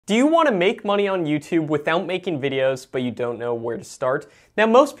Do you want to make money on YouTube without making videos, but you don't know where to start? Now,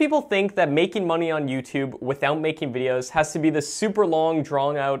 most people think that making money on YouTube without making videos has to be this super long,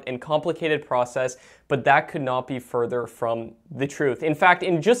 drawn out, and complicated process, but that could not be further from the truth. In fact,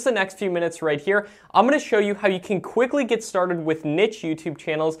 in just the next few minutes right here, I'm going to show you how you can quickly get started with niche YouTube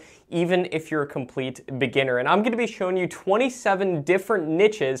channels, even if you're a complete beginner. And I'm going to be showing you 27 different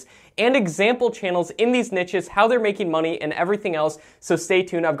niches and example channels in these niches, how they're making money, and everything else. So stay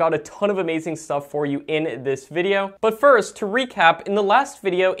tuned. I've got a ton of amazing stuff for you in this video. But first, to recap, in the last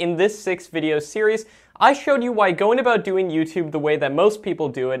video in this 6-video series, I showed you why going about doing YouTube the way that most people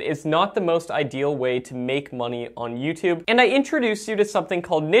do it is not the most ideal way to make money on YouTube. And I introduced you to something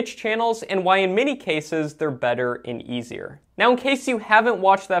called niche channels and why in many cases they're better and easier. Now, in case you haven't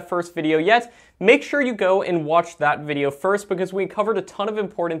watched that first video yet, make sure you go and watch that video first because we covered a ton of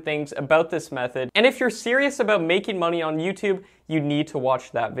important things about this method. And if you're serious about making money on YouTube, you need to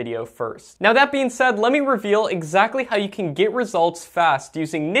watch that video first. Now, that being said, let me reveal exactly how you can get results fast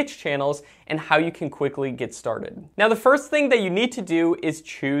using niche channels and how you can quickly get started. Now, the first thing that you need to do is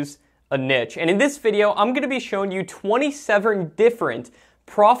choose a niche. And in this video, I'm going to be showing you 27 different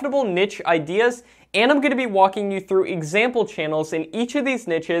profitable niche ideas, and I'm going to be walking you through example channels in each of these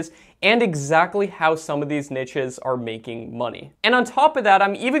niches and exactly how some of these niches are making money. And on top of that,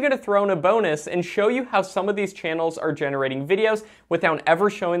 I'm even going to throw in a bonus and show you how some of these channels are generating videos without ever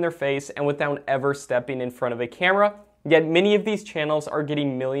showing their face and without ever stepping in front of a camera, yet many of these channels are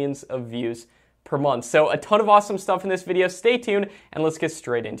getting millions of views per month. So a ton of awesome stuff in this video. Stay tuned and let's get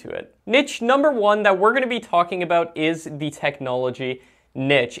straight into it. Niche number one that we're going to be talking about is the technology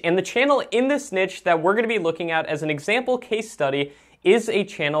niche. And the channel in this niche that we're going to be looking at as an example case study is a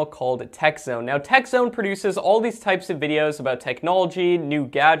channel called TechZone. Now, TechZone produces all these types of videos about technology, new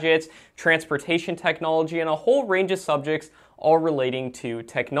gadgets, transportation technology, and a whole range of subjects all relating to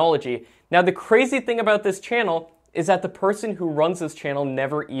technology. Now, the crazy thing about this channel is that the person who runs this channel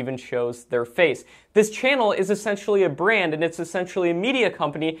never even shows their face. This channel is essentially a brand, and it's essentially a media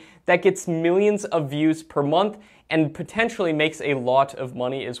company that gets millions of views per month and potentially makes a lot of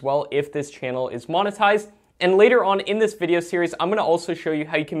money as well if this channel is monetized. And later on in this video series, I'm going to also show you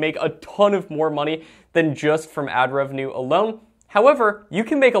how you can make a ton of more money than just from ad revenue alone. However, you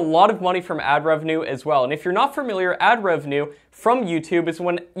can make a lot of money from ad revenue as well. And if you're not familiar, ad revenue from YouTube is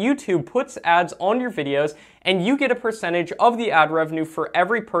when YouTube puts ads on your videos and you get a percentage of the ad revenue for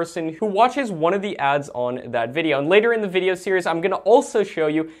every person who watches one of the ads on that video. And later in the video series, I'm going to also show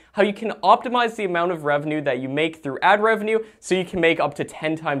you how you can optimize the amount of revenue that you make through ad revenue so you can make up to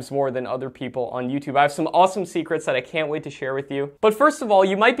 10 times more than other people on YouTube. I have some awesome secrets that I can't wait to share with you. But first of all,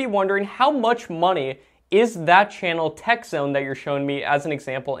 you might be wondering how much money is that channel TechZone that you're showing me as an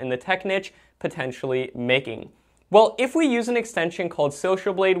example in the tech niche potentially making? Well, if we use an extension called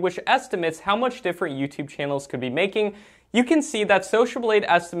Social Blade, which estimates how much different YouTube channels could be making, you can see that Social Blade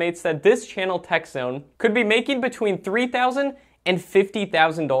estimates that this channel TechZone could be making between $3,000 and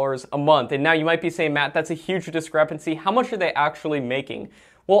 $50,000 a month. And now you might be saying, Matt, that's a huge discrepancy. How much are they actually making?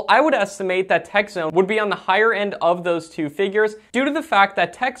 Well, I would estimate that TechZone would be on the higher end of those two figures due to the fact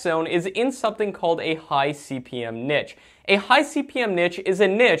that TechZone is in something called a high CPM niche. A high CPM niche is a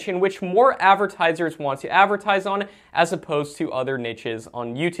niche in which more advertisers want to advertise on as opposed to other niches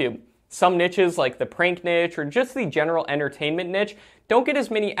on YouTube. Some niches like the prank niche or just the general entertainment niche don't get as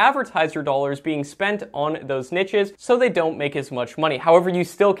many advertiser dollars being spent on those niches, so they don't make as much money. However, you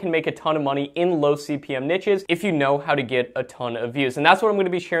still can make a ton of money in low CPM niches if you know how to get a ton of views. And that's what I'm going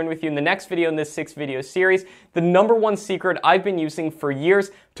to be sharing with you in the next video in this 6-video series, the number one secret I've been using for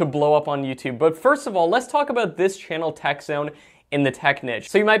years to blow up on YouTube. But first of all, let's talk about this channel TechZone in the tech niche.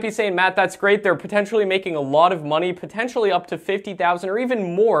 So you might be saying, Matt, that's great. They're potentially making a lot of money, potentially up to $50,000 or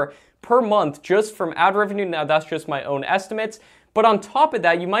even more per month just from ad revenue. Now, that's just my own estimates. But on top of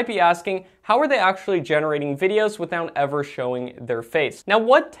that, you might be asking, how are they actually generating videos without ever showing their face? Now,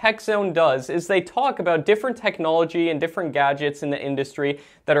 what TechZone does is they talk about different technology and different gadgets in the industry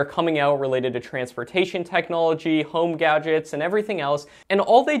that are coming out related to transportation technology, home gadgets, and everything else. And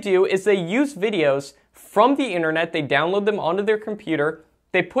all they do is they use videos from the internet, they download them onto their computer,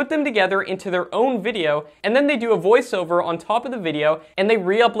 they put them together into their own video, and then they do a voiceover on top of the video, and they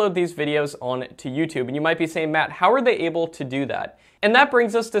re-upload these videos onto YouTube. And you might be saying, Matt, how are they able to do that? And that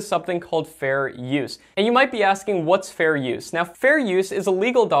brings us to something called fair use. And you might be asking, what's fair use? Now, fair use is a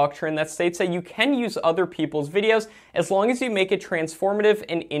legal doctrine that states that you can use other people's videos as long as you make it transformative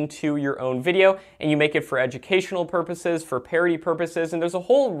and into your own video, and you make it for educational purposes, for parody purposes, and there's a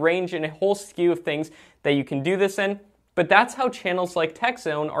whole range and a whole skew of things that you can do this in. but that's how channels like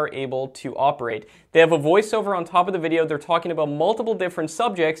TechZone are able to operate. They have a voiceover on top of the video, they're talking about multiple different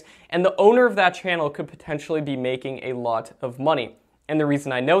subjects, and the owner of that channel could potentially be making a lot of money. And the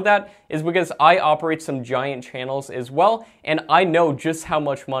reason I know that is because I operate some giant channels as well, and I know just how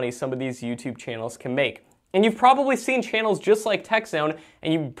much money some of these YouTube channels can make. And you've probably seen channels just like TechZone,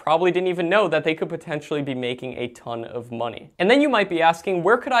 and you probably didn't even know that they could potentially be making a ton of money. And then you might be asking,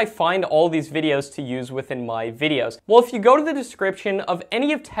 where could I find all these videos to use within my videos? Well, if you go to the description of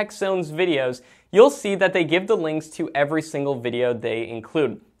any of TechZone's videos, you'll see that they give the links to every single video they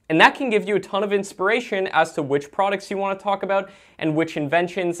include. And that can give you a ton of inspiration as to which products you want to talk about and which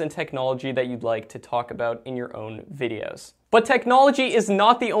inventions and technology that you'd like to talk about in your own videos. But technology is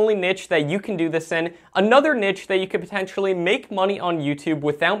not the only niche that you can do this in. Another niche that you could potentially make money on YouTube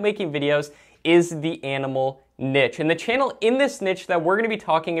without making videos is the animal niche. And the channel in this niche that we're going to be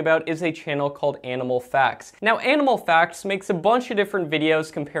talking about is a channel called Animal Facts. Now, Animal Facts makes a bunch of different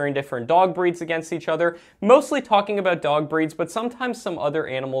videos comparing different dog breeds against each other, mostly talking about dog breeds, but sometimes some other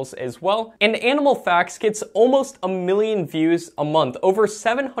animals as well. And Animal Facts gets almost 1 million views a month, over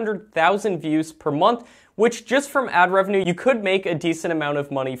 700,000 views per month, which just from ad revenue you could make a decent amount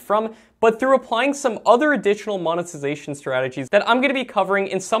of money from, but through applying some other additional monetization strategies that I'm going to be covering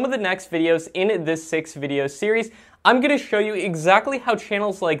in some of the next videos in this 6-video series, I'm going to show you exactly how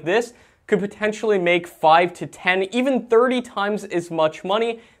channels like this could potentially make 5 to 10, even 30 times as much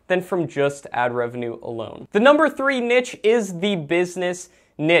money than from just ad revenue alone. The number 3 niche is the business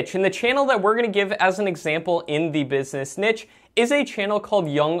niche, and the channel that we're going to give as an example in the business niche is a channel called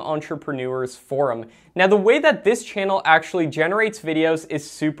Young Entrepreneurs Forum. Now, the way that this channel actually generates videos is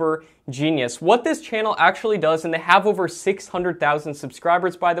super genius. What this channel actually does, and they have over 600,000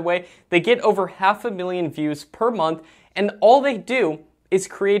 subscribers, by the way, they get over 500,000 views per month, and all they do is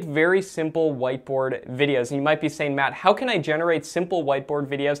create very simple whiteboard videos. And you might be saying, Matt, how can I generate simple whiteboard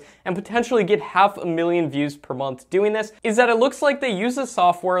videos and potentially get 500,000 views per month doing this? Is that it looks like they use a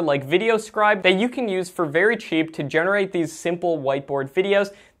software like VideoScribe that you can use for very cheap to generate these simple whiteboard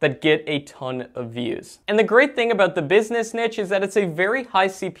videos that get a ton of views. And the great thing about the business niche is that it's a very high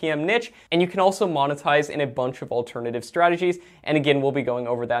CPM niche, and you can also monetize in a bunch of alternative strategies. And again, we'll be going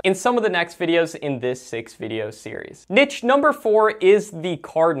over that in some of the next videos in this 6-video series. Niche number 4 is the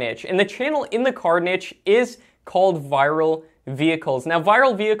car niche, and the channel in the car niche is called Viral Vehicles. Now,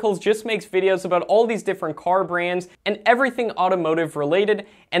 Viral Vehicles just makes videos about all these different car brands and everything automotive related,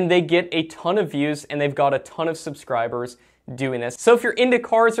 and they get a ton of views, and they've got a ton of subscribers doing this. So if you're into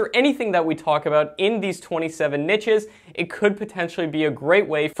cars or anything that we talk about in these 27 niches, it could potentially be a great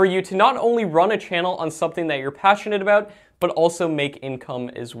way for you to not only run a channel on something that you're passionate about, but also make income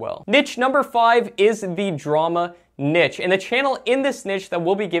as well. Niche number 5 is the drama niche, and the channel in this niche that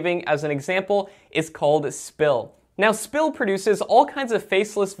we'll be giving as an example is called Spill. Now, Spill produces all kinds of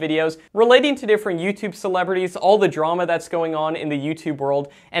faceless videos relating to different YouTube celebrities, all the drama that's going on in the YouTube world,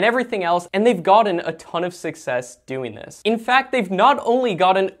 and everything else, and they've gotten a ton of success doing this. In fact, they've not only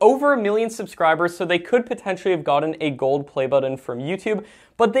gotten over 1 million subscribers, so they could potentially have gotten a gold play button from YouTube,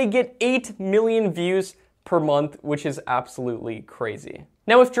 but they get 8 million views per month, which is absolutely crazy.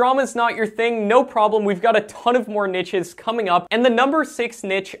 Now, if drama is not your thing, no problem. We've got a ton of more niches coming up, and the number 6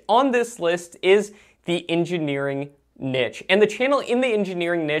 niche on this list is the engineering niche. And the channel in the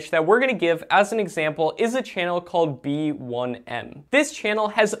engineering niche that we're going to give as an example is a channel called B1M. This channel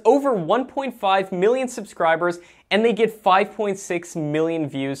has over 1.5 million subscribers, and they get 5.6 million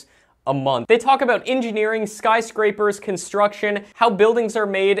views a month. They talk about engineering, skyscrapers, construction, how buildings are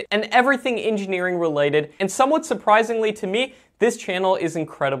made, and everything engineering related. And somewhat surprisingly to me, this channel is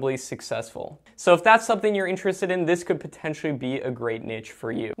incredibly successful. So if that's something you're interested in, this could potentially be a great niche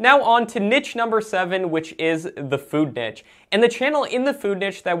for you. Now on to niche number 7, which is the food niche. And the channel in the food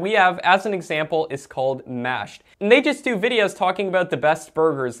niche that we have as an example is called Mashed. And they just do videos talking about the best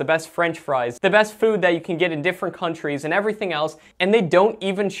burgers, the best French fries, the best food that you can get in different countries and everything else. And they don't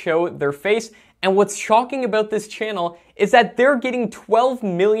even show their face. And what's shocking about this channel is that they're getting 12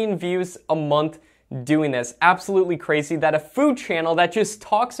 million views a month doing this. Absolutely crazy that a food channel that just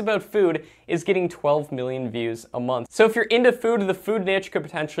talks about food is getting 12 million views a month. So if you're into food, the food niche could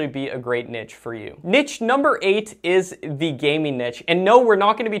potentially be a great niche for you. Niche number 8 is the gaming niche. And no, we're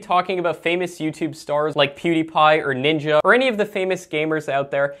not going to be talking about famous YouTube stars like PewDiePie or Ninja or any of the famous gamers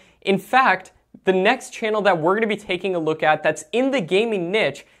out there. In fact, the next channel that we're going to be taking a look at that's in the gaming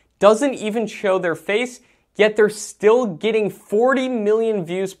niche doesn't even show their face, yet they're still getting 40 million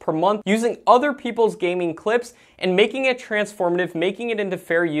views per month using other people's gaming clips and making it transformative, making it into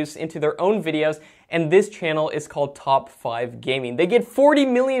fair use into their own videos. And this channel is called Top 5 Gaming. They get 40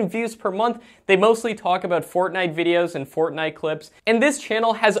 million views per month. They mostly talk about Fortnite videos and Fortnite clips. And this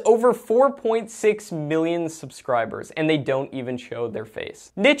channel has over 4.6 million subscribers, and they don't even show their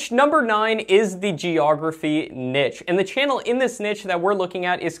face. Niche number 9 is the geography niche. And the channel in this niche that we're looking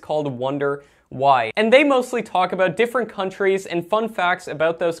at is called Wonder Why. And they mostly talk about different countries and fun facts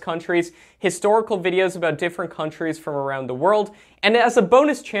about those countries, historical videos about different countries from around the world. And as a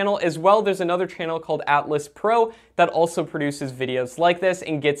bonus channel as well, there's another channel called Atlas Pro that also produces videos like this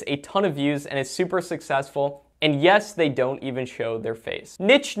and gets a ton of views and is super successful. And yes, they don't even show their face.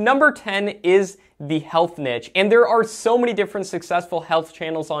 Niche number 10 is the health niche. And there are so many different successful health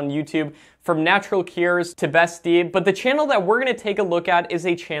channels on YouTube, from Natural Cures to Bestie. But the channel that we're gonna take a look at is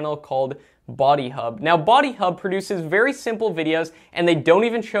a channel called Body Hub. Now, Body Hub produces very simple videos, and they don't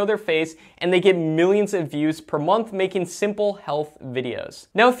even show their face, and they get millions of views per month making simple health videos.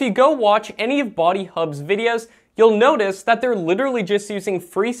 Now, if you go watch any of Body Hub's videos, you'll notice that they're literally just using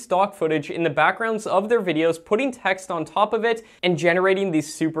free stock footage in the backgrounds of their videos, putting text on top of it, and generating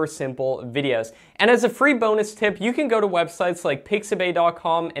these super simple videos. And as a free bonus tip, you can go to websites like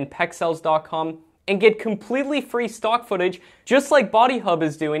pixabay.com and pexels.com and get completely free stock footage, just like Body Hub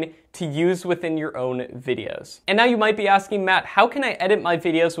is doing, to use within your own videos. And now you might be asking, Matt, how can I edit my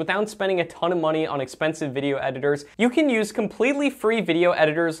videos without spending a ton of money on expensive video editors? You can use completely free video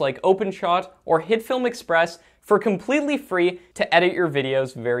editors like OpenShot or HitFilm Express for completely free to edit your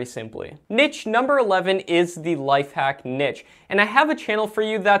videos very simply. Niche number 11 is the life hack niche. And I have a channel for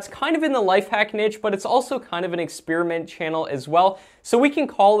you that's kind of in the life hack niche, but it's also kind of an experiment channel as well. So we can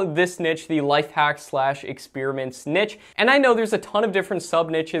call this niche the life hack / experiments niche. And I know there's a ton of different sub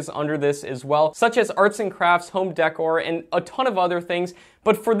niches under this as well, such as arts and crafts, home decor, and a ton of other things.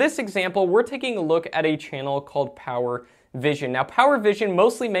 But for this example, we're taking a look at a channel called Power Vision. Now, Power Vision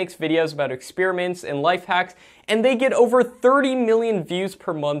mostly makes videos about experiments and life hacks, and they get over 30 million views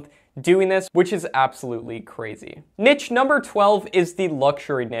per month doing this, which is absolutely crazy. Niche number 12 is the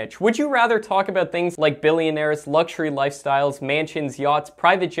luxury niche. Would you rather talk about things like billionaires, luxury lifestyles, mansions, yachts,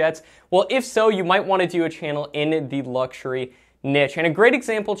 private jets? Well, if so, you might want to do a channel in the luxury niche. And a great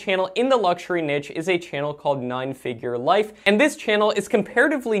example channel in the luxury niche is a channel called 9 Figure Life. And this channel is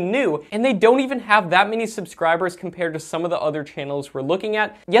comparatively new, and they don't even have that many subscribers compared to some of the other channels we're looking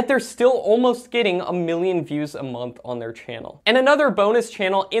at, yet they're still almost getting 1 million views a month on their channel. And another bonus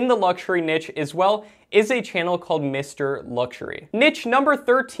channel in the luxury niche as well is a channel called Mr. Luxury. Niche number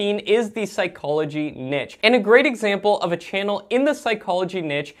 13 is the psychology niche. And a great example of a channel in the psychology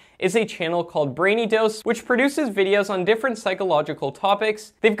niche is a channel called Brainy Dose, which produces videos on different psychological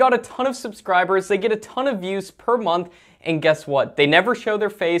topics. They've got a ton of subscribers, they get a ton of views per month, and guess what? They never show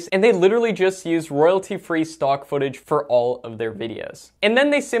their face, and they literally just use royalty-free stock footage for all of their videos. And then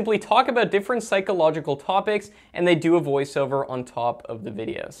they simply talk about different psychological topics, and they do a voiceover on top of the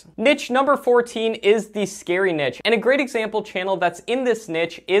videos. Niche number 14 is the scary niche. And a great example channel that's in this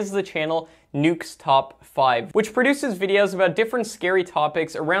niche is the channel Nuke's Top 5, which produces videos about different scary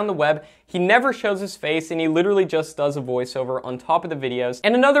topics around the web. He never shows his face, and he literally just does a voiceover on top of the videos.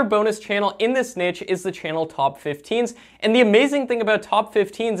 And another bonus channel in this niche is the channel Top 15s. And the amazing thing about Top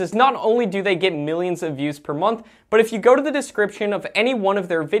 15s is not only do they get millions of views per month, but if you go to the description of any one of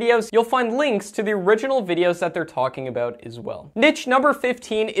their videos, you'll find links to the original videos that they're talking about as well. Niche number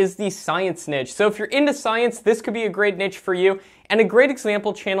 15 is the science niche. So if you're into science, this could be a great niche for you. And a great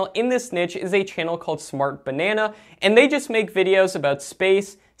example channel in this niche is a channel called Smart Banana, and they just make videos about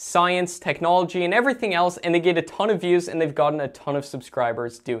space, science, technology, and everything else, and they get a ton of views, and they've gotten a ton of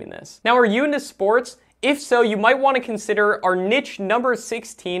subscribers doing this. Now, are you into sports? If so, you might want to consider our niche number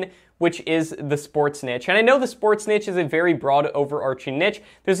 16, which is the sports niche. And I know the sports niche is a very broad, overarching niche.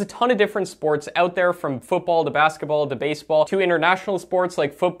 There's a ton of different sports out there, from football to basketball to baseball to international sports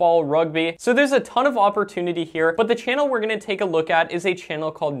like football, rugby. So there's a ton of opportunity here, but the channel we're gonna take a look at is a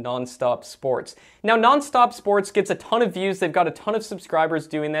channel called Nonstop Sports. Now, Nonstop Sports gets a ton of views. They've got a ton of subscribers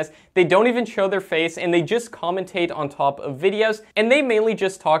doing this. They don't even show their face, and they just commentate on top of videos, and they mainly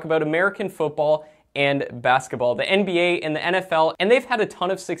just talk about American football and basketball, the NBA and the NFL, and they've had a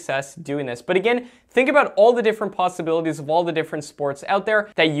ton of success doing this. But again, think about all the different possibilities of all the different sports out there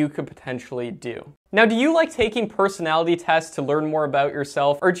that you could potentially do. Now, do you like taking personality tests to learn more about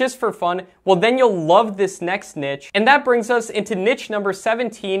yourself, or just for fun? Well, then you'll love this next niche. And that brings us into niche number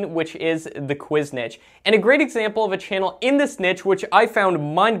 17, which is the quiz niche. And a great example of a channel in this niche, which I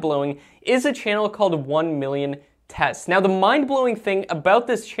found mind-blowing, is a channel called 1 Million tests. Now, the mind-blowing thing about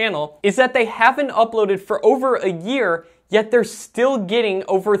this channel is that they haven't uploaded for over a year, yet they're still getting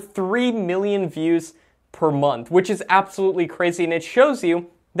over 3 million views per month, which is absolutely crazy, and it shows you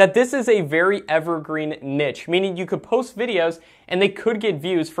that this is a very evergreen niche, meaning you could post videos and they could get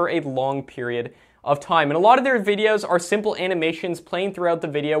views for a long period of time. And a lot of their videos are simple animations playing throughout the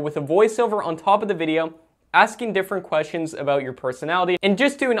video with a voiceover on top of the video, asking different questions about your personality, and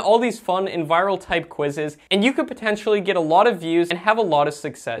just doing all these fun and viral type quizzes, and you could potentially get a lot of views and have a lot of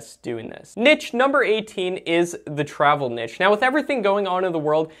success doing this. Niche number 18 is the travel niche. Now, with everything going on in the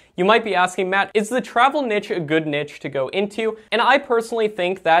world, you might be asking, Matt, is the travel niche a good niche to go into? And I personally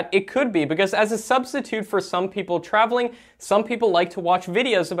think that it could be, because as a substitute for some people traveling, some people like to watch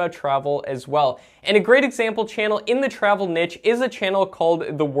videos about travel as well. And a great example channel in the travel niche is a channel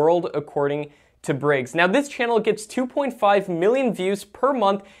called The World According to Briggs. Now, this channel gets 2.5 million views per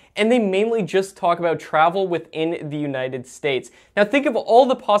month, and they mainly just talk about travel within the United States. Now, think of all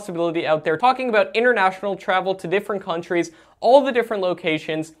the possibility out there, talking about international travel to different countries, all the different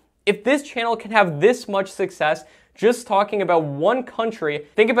locations. If this channel can have this much success just talking about one country,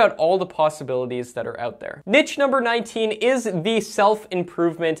 think about all the possibilities that are out there. Niche number 19 is the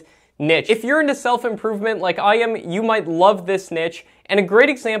self-improvement niche. If you're into self-improvement like I am, you might love this niche. And a great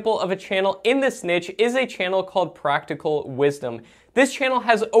example of a channel in this niche is a channel called Practical Wisdom. This channel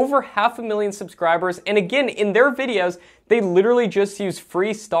has over 500,000 subscribers, and again, in their videos, they literally just use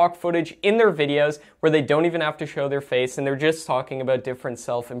free stock footage in their videos where they don't even have to show their face, and they're just talking about different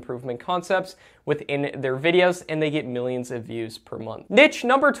self-improvement concepts within their videos, and they get millions of views per month. Niche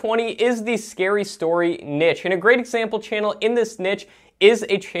number 20 is the scary story niche, and a great example channel in this niche is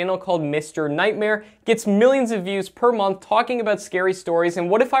a channel called Mr. Nightmare, gets millions of views per month talking about scary stories. And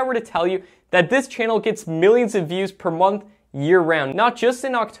what if I were to tell you that this channel gets millions of views per month year-round? Not just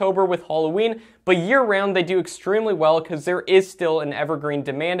in October with Halloween, but year-round they do extremely well because there is still an evergreen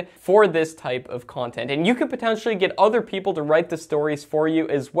demand for this type of content. And you could potentially get other people to write the stories for you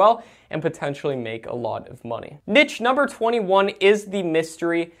as well and potentially make a lot of money. Niche number 21 is the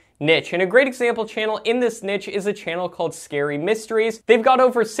mystery niche. And a great example channel in this niche is a channel called Scary Mysteries. They've got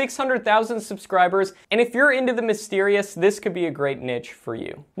over 600,000 subscribers, and if you're into the mysterious, this could be a great niche for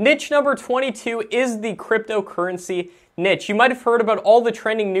you. Niche number 22 is the cryptocurrency niche. You might have heard about all the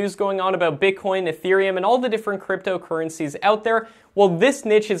trending news going on about Bitcoin, Ethereum, and all the different cryptocurrencies out there. Well, this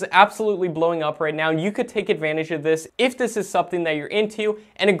niche is absolutely blowing up right now, and you could take advantage of this if this is something that you're into.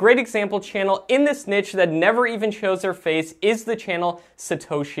 And a great example channel in this niche that never even shows their face is the channel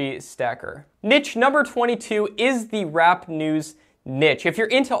Satoshi Stacker. Niche number 22 is the rap news niche. If you're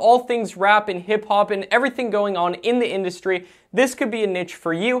into all things rap and hip hop and everything going on in the industry, this could be a niche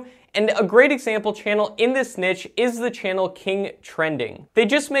for you. And a great example channel in this niche is the channel King Trending. They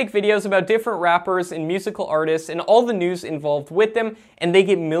just make videos about different rappers and musical artists and all the news involved with them, and they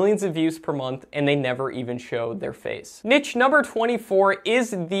get millions of views per month, and they never even show their face. Niche number 24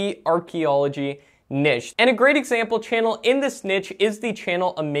 is the archaeology niche. And a great example channel in this niche is the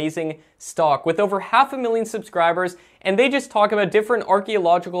channel Amazing Stock with over 500,000 subscribers, and they just talk about different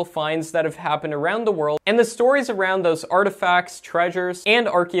archaeological finds that have happened around the world and the stories around those artifacts, treasures, and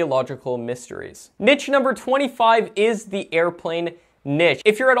archaeological mysteries. Niche number 25 is the airplane niche.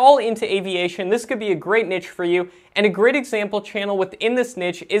 If you're at all into aviation, this could be a great niche for you, and a great example channel within this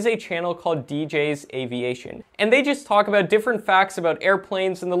niche is a channel called DJ's Aviation. And they just talk about different facts about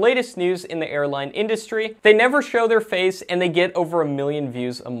airplanes and the latest news in the airline industry. They never show their face, and they get over 1 million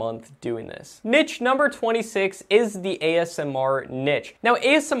views a month doing this. Niche number 26 is the ASMR niche. Now,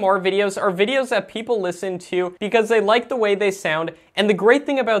 ASMR videos are videos that people listen to because they like the way they sound, and the great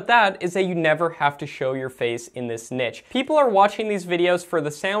thing about that is that you never have to show your face in this niche. People are watching these videos for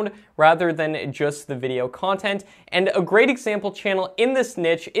the sound rather than just the video content. And a great example channel in this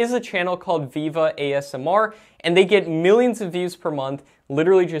niche is a channel called Viva ASMR, and they get millions of views per month,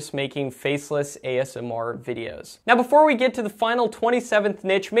 literally just making faceless ASMR videos. Now, before we get to the final 27th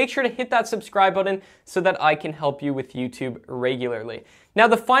niche, make sure to hit that subscribe button so that I can help you with YouTube regularly. Now,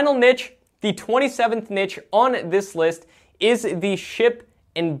 the final niche, the 27th niche on this list, is the ship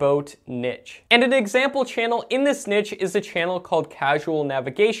and boat niche. And an example channel in this niche is a channel called Casual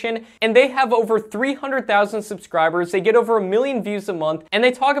Navigation, and they have over 300,000 subscribers. They get over 1 million views a month, and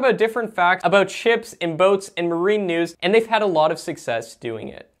they talk about different facts about ships and boats and marine news, and they've had a lot of success doing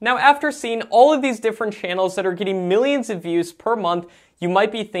it. Now, after seeing all of these different channels that are getting millions of views per month, you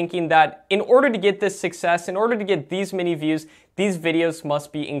might be thinking that in order to get this success, in order to get these many views, these videos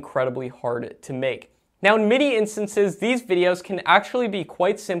must be incredibly hard to make. Now, in many instances, these videos can actually be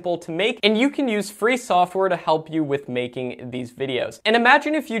quite simple to make, and you can use free software to help you with making these videos. And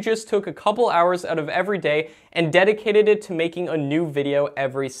imagine if you just took a couple hours out of every day and dedicated it to making a new video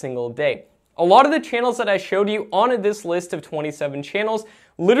every single day. A lot of the channels that I showed you on this list of 27 channels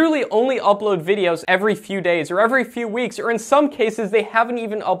literally only upload videos every few days or every few weeks, or in some cases, they haven't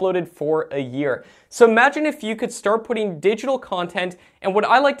even uploaded for a year. So imagine if you could start putting digital content and what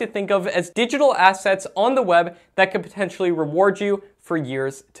I like to think of as digital assets on the web that could potentially reward you for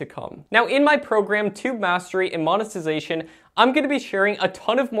years to come. Now, in my program, Tube Mastery and Monetization, I'm going to be sharing a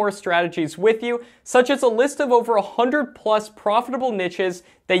ton of more strategies with you, such as a list of over 100 plus profitable niches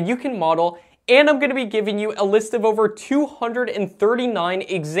that you can model. And I'm going to be giving you a list of over 239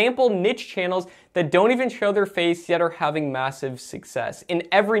 example niche channels that don't even show their face yet are having massive success in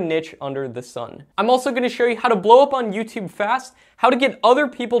every niche under the sun. I'm also going to show you how to blow up on YouTube fast, how to get other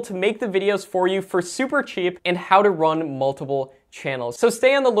people to make the videos for you for super cheap, and how to run multiple channels. So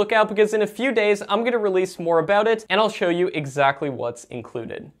stay on the lookout, because in a few days I'm going to release more about it and I'll show you exactly what's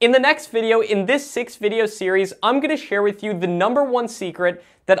included. In the next video, in this 6-video series, I'm going to share with you the #1 secret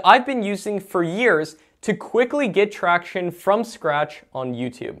that I've been using for years to quickly get traction from scratch on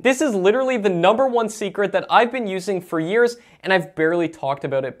YouTube. This is literally the #1 secret that I've been using for years, and I've barely talked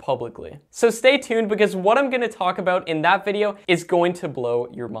about it publicly. So stay tuned, because what I'm going to talk about in that video is going to blow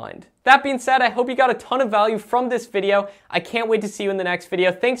your mind. That being said, I hope you got a ton of value from this video. I can't wait to see you in the next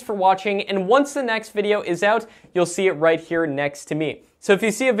video. Thanks for watching, and once the next video is out, you'll see it right here next to me. So if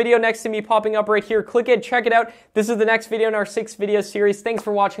you see a video next to me popping up right here, click it, check it out. This is the next video in our 6-video series. Thanks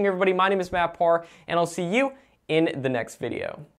for watching, everybody. My name is Matt Parr, and I'll see you in the next video.